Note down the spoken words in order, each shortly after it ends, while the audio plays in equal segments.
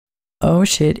Oh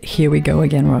shit, here we go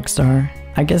again, Rockstar.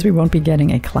 I guess we won't be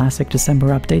getting a classic December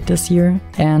update this year,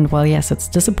 and while yes, it's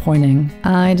disappointing,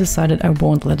 I decided I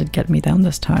won't let it get me down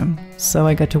this time. So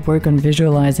I got to work on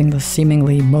visualizing the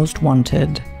seemingly most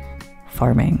wanted: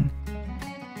 farming.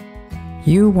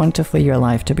 You want to flee your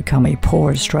life to become a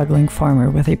poor, struggling farmer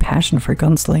with a passion for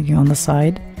gunslinging on the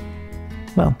side?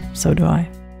 Well, so do I.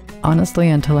 Honestly,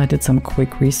 until I did some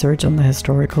quick research on the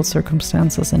historical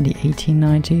circumstances in the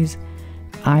 1890s,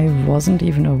 I wasn't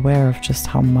even aware of just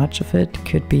how much of it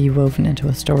could be woven into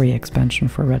a story expansion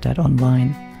for Red Dead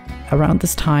Online. Around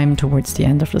this time, towards the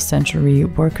end of the century,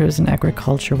 workers in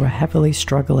agriculture were heavily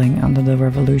struggling under the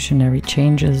revolutionary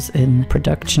changes in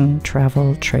production,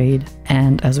 travel, trade,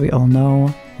 and, as we all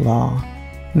know, law.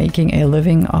 Making a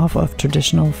living off of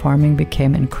traditional farming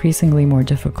became increasingly more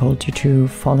difficult due to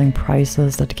falling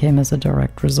prices that came as a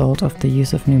direct result of the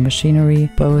use of new machinery,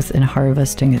 both in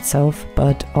harvesting itself,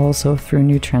 but also through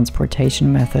new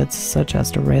transportation methods such as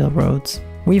the railroads.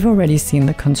 We've already seen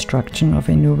the construction of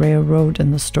a new railroad in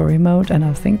the story mode, and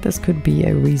I think this could be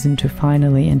a reason to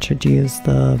finally introduce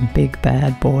the big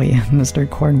bad boy, Mr.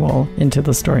 Cornwall, into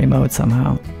the story mode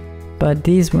somehow. But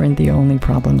these weren't the only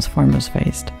problems farmers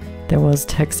faced. There was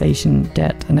taxation,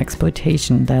 debt, and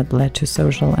exploitation that led to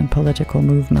social and political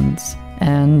movements.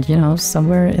 And, you know,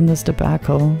 somewhere in this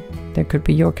debacle, there could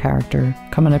be your character,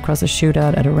 coming across a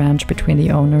shootout at a ranch between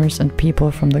the owners and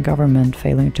people from the government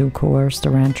failing to coerce the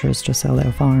ranchers to sell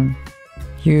their farm.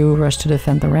 You rush to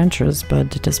defend the ranchers, but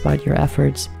despite your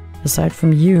efforts, aside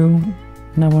from you,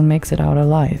 no one makes it out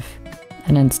alive.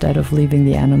 And instead of leaving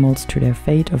the animals to their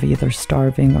fate of either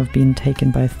starving or being taken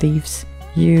by thieves,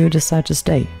 you decide to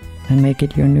stay and make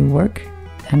it your new work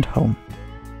and home.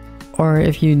 Or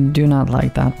if you do not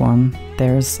like that one,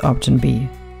 there's option B.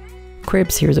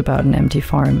 Cripps hears about an empty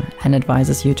farm and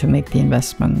advises you to make the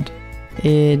investment.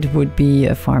 It would be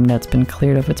a farm that's been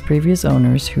cleared of its previous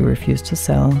owners who refused to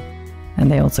sell,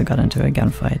 and they also got into a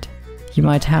gunfight. You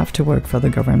might have to work for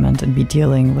the government and be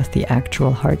dealing with the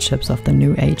actual hardships of the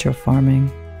new age of farming.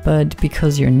 But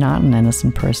because you're not an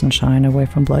innocent person shying away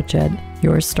from bloodshed,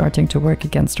 you're starting to work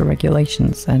against the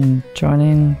regulations and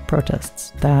joining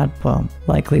protests that, well,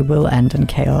 likely will end in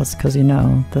chaos, because you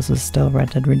know, this is still Red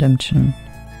Dead Redemption.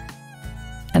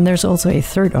 And there's also a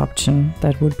third option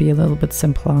that would be a little bit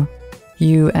simpler.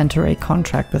 You enter a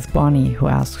contract with Bonnie, who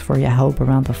asks for your help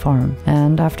around the farm,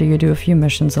 and after you do a few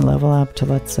missions and level up to,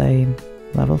 let's say,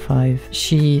 level 5,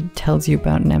 she tells you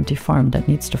about an empty farm that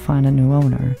needs to find a new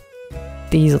owner.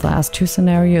 These last two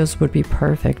scenarios would be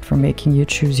perfect for making you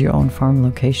choose your own farm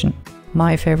location.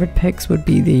 My favorite picks would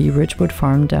be the Ridgewood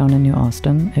Farm down in New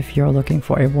Austin, if you're looking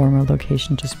for a warmer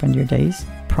location to spend your days,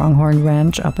 Pronghorn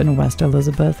Ranch up in West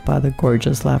Elizabeth by the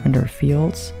gorgeous lavender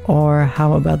fields, or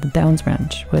how about the Downs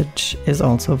Ranch, which is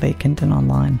also vacant and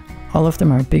online. All of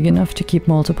them are big enough to keep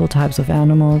multiple types of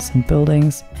animals and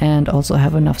buildings, and also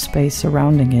have enough space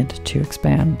surrounding it to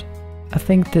expand. I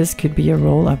think this could be a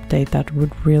role update that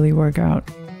would really work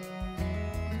out.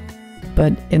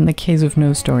 But in the case of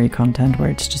no story content where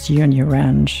it's just you and your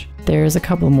ranch, there's a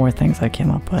couple more things I came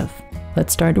up with.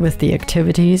 Let's start with the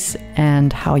activities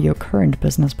and how your current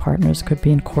business partners could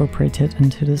be incorporated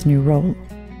into this new role.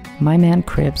 My man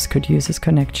Cripps could use his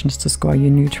connections to score you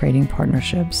new trading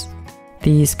partnerships.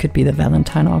 These could be the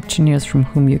Valentine auctioneers from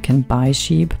whom you can buy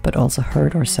sheep but also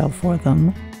herd or sell for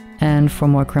them. And for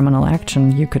more criminal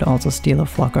action, you could also steal a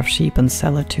flock of sheep and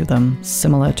sell it to them,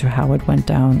 similar to how it went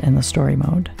down in the story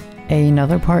mode.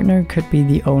 Another partner could be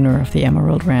the owner of the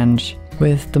Emerald Ranch.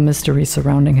 With the mystery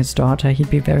surrounding his daughter, he'd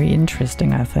be very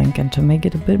interesting, I think, and to make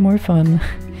it a bit more fun,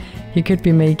 he could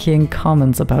be making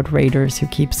comments about raiders who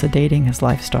keep sedating his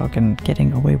livestock and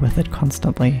getting away with it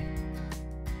constantly.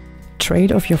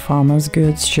 Trade of your farmer's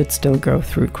goods should still go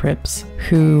through Cripps,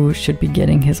 who should be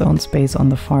getting his own space on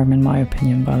the farm in my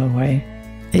opinion, by the way.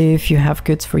 If you have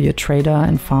goods for your trader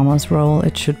and farmer's role,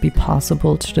 it should be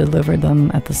possible to deliver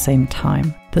them at the same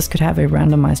time. This could have a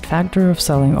randomized factor of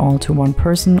selling all to one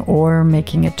person or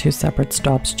making it 2 separate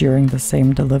stops during the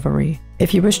same delivery.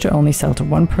 If you wish to only sell to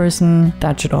one person,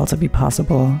 that should also be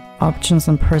possible. Options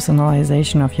and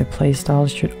personalization of your playstyle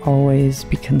should always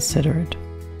be considered.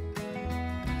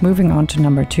 Moving on to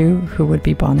number 2, who would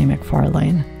be Bonnie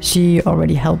McFarlane. She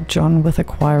already helped John with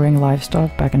acquiring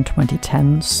livestock back in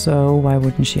 2010, so why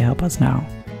wouldn't she help us now?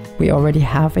 We already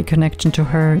have a connection to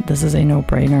her, this is a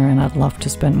no-brainer, and I'd love to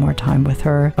spend more time with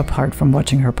her, apart from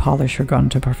watching her polish her gun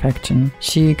to perfection.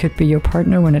 She could be your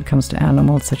partner when it comes to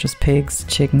animals such as pigs,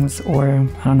 chickens, or,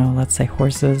 I don't know, let's say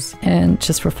horses, and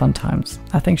just for fun times.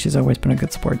 I think she's always been a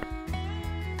good sport.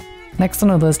 Next on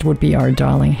the list would be our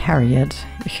darling Harriet,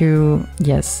 who,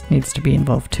 yes, needs to be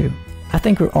involved too. I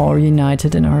think we're all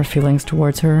united in our feelings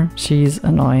towards her. She's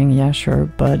annoying, yeah, sure,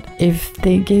 but if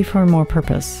they gave her more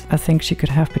purpose, I think she could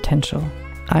have potential.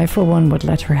 I, for one, would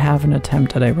let her have an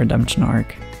attempt at a redemption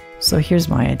arc. So here's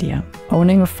my idea.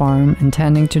 Owning a farm and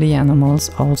tending to the animals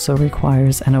also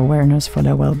requires an awareness for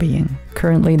their well-being.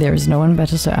 Currently, there is no one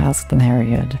better to ask than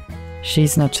Harriet.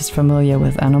 She's not just familiar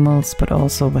with animals, but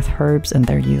also with herbs and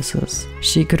their uses.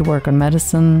 She could work on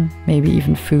medicine, maybe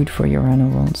even food for your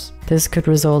animals. This could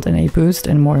result in a boost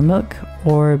in more milk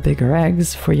or bigger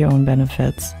eggs for your own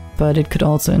benefits. But it could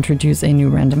also introduce a new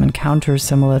random encounter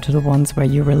similar to the ones where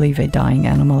you relieve a dying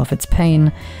animal of its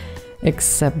pain,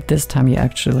 except this time you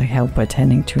actually help by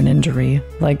tending to an injury,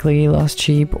 likely lost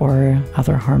sheep or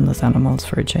other harmless animals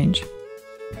for a change.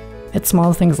 It's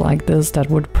small things like this that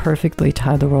would perfectly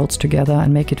tie the worlds together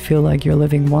and make it feel like you're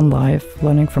living one life,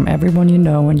 learning from everyone you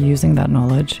know and using that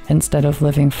knowledge, instead of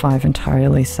living 5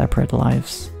 entirely separate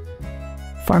lives.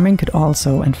 Farming could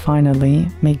also, and finally,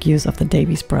 make use of the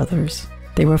Davies brothers.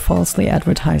 They were falsely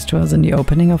advertised to us in the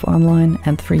opening of Online,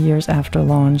 and 3 years after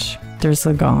launch, they're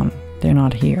still gone. They're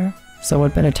not here. So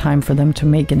what better time for them to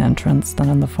make an entrance than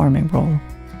on the farming role?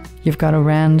 You've got a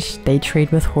ranch, they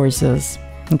trade with horses.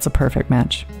 It's a perfect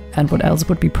match. And what else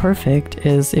would be perfect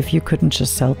is if you couldn't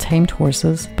just sell tamed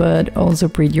horses, but also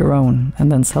breed your own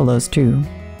and then sell those too.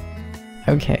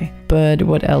 Okay, but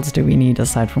what else do we need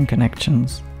aside from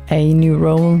connections? A new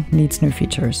role needs new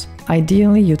features.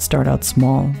 Ideally, you'd start out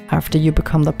small. After you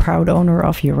become the proud owner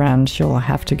of your ranch, you'll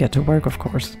have to get to work, of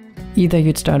course. Either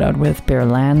you'd start out with bare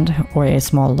land or a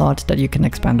small lot that you can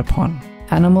expand upon.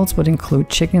 Animals would include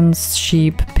chickens,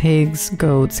 sheep, pigs,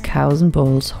 goats, cows and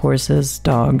bulls, horses,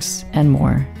 dogs, and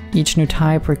more. Each new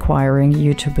type requiring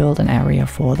you to build an area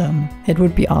for them. It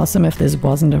would be awesome if this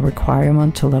wasn't a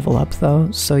requirement to level up though,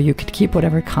 so you could keep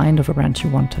whatever kind of a ranch you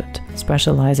wanted.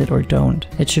 Specialize it or don't.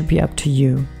 It should be up to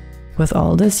you. With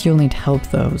all this, you'll need help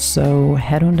though, so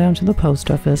head on down to the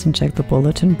post office and check the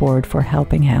bulletin board for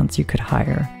helping hands you could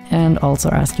hire. And also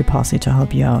ask your posse to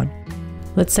help you out.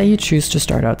 Let's say you choose to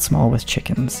start out small with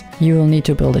chickens. You will need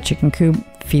to build a chicken coop,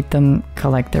 feed them,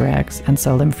 collect their eggs, and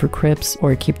sell them for cribs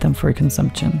or keep them for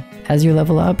consumption. As you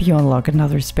level up, you unlock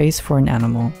another space for an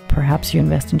animal. Perhaps you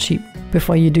invest in sheep.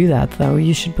 Before you do that though,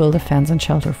 you should build a fence and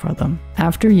shelter for them.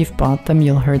 After you've bought them,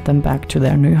 you'll herd them back to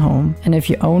their new home. And if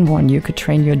you own one, you could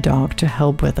train your dog to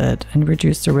help with it and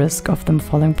reduce the risk of them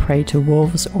falling prey to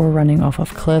wolves or running off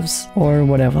of cliffs or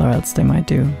whatever else they might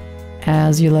do.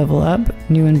 As you level up,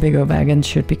 new and bigger wagons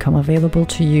should become available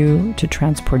to you to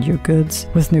transport your goods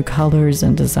with new colors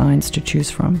and designs to choose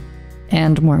from.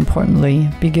 And more importantly,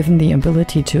 be given the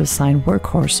ability to assign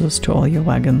workhorses to all your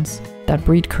wagons. That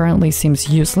breed currently seems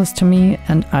useless to me,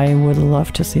 and I would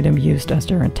love to see them used as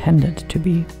they're intended to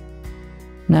be.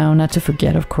 Now, not to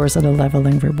forget, of course, are the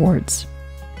leveling rewards.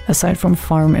 Aside from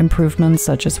farm improvements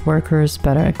such as workers,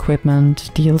 better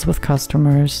equipment, deals with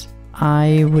customers,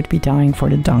 I would be dying for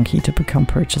the donkey to become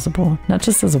purchasable. Not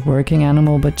just as a working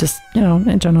animal, but just,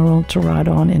 in general, to ride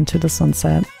on into the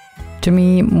sunset. To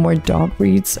me, more dog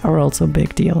breeds are also a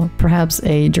big deal. Perhaps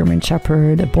a German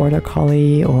Shepherd, a Border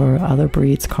Collie, or other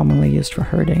breeds commonly used for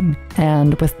herding.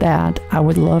 And with that, I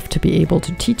would love to be able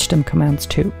to teach them commands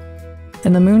too.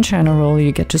 In the Moonshiner role,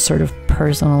 you get to sort of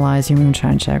personalize your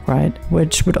Moonshine Shack, right?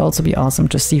 Which would also be awesome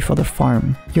to see for the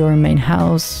farm. Your main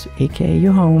house, aka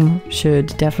your home,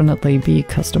 should definitely be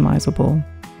customizable.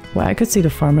 Where I could see the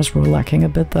farmer's role lacking a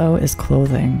bit though is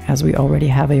clothing, as we already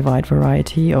have a wide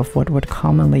variety of what would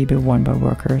commonly be worn by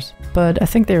workers. But I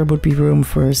think there would be room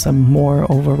for some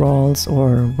more overalls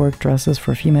or work dresses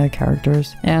for female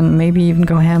characters, and maybe even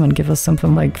go ham and give us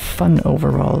something like fun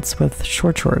overalls with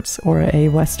short shorts or a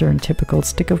western typical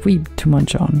stick of weed to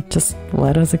munch on. Just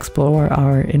let us explore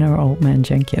our inner old man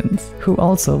Jenkins, who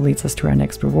also leads us to our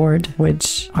next reward,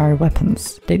 which are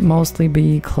weapons. They'd mostly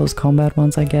be close combat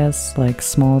ones, I guess, like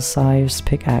small scythes,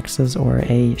 pickaxes, or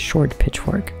a short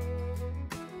pitchfork.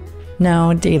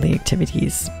 Now, daily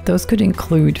activities. Those could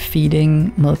include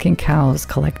feeding, milking cows,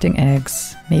 collecting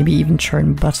eggs, maybe even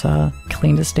churn butter,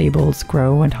 clean the stables,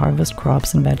 grow and harvest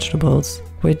crops and vegetables,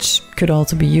 which could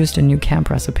also be used in new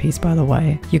camp recipes, by the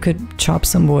way. You could chop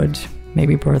some wood,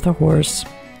 maybe birth a horse.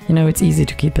 It's easy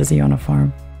to keep busy on a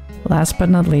farm. Last but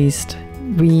not least,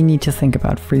 we need to think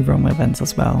about free roam events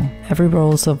as well. Every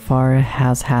role so far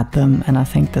has had them, and I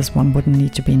think this one wouldn't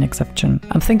need to be an exception.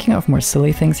 I'm thinking of more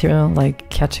silly things here, like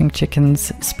catching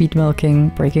chickens, speed milking,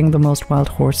 breaking the most wild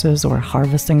horses, or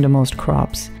harvesting the most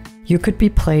crops. You could be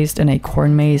placed in a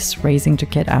corn maze, racing to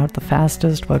get out the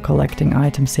fastest while collecting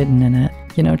items hidden in it.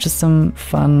 Just some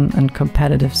fun and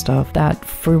competitive stuff that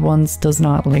for once does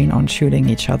not lean on shooting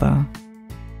each other.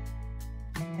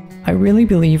 I really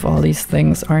believe all these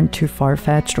things aren't too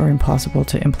far-fetched or impossible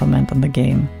to implement in the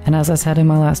game. And as I said in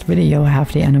my last video,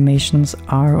 half the animations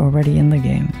are already in the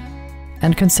game.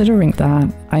 And considering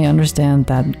that, I understand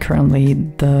that currently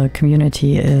the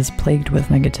community is plagued with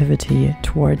negativity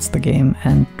towards the game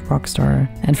and Rockstar,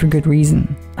 and for good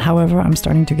reason. However, I'm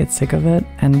starting to get sick of it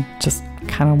and just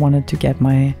kind of wanted to get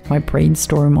my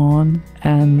brainstorm on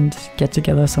and get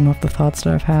together some of the thoughts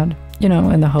that I've had. You know,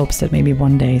 in the hopes that maybe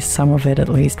one day some of it at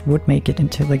least would make it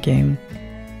into the game.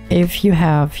 If you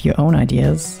have your own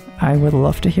ideas, I would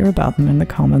love to hear about them in the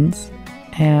comments.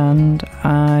 And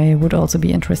I would also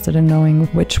be interested in knowing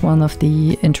which one of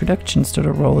the introductions to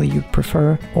the role you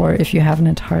prefer, or if you have an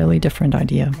entirely different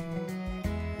idea.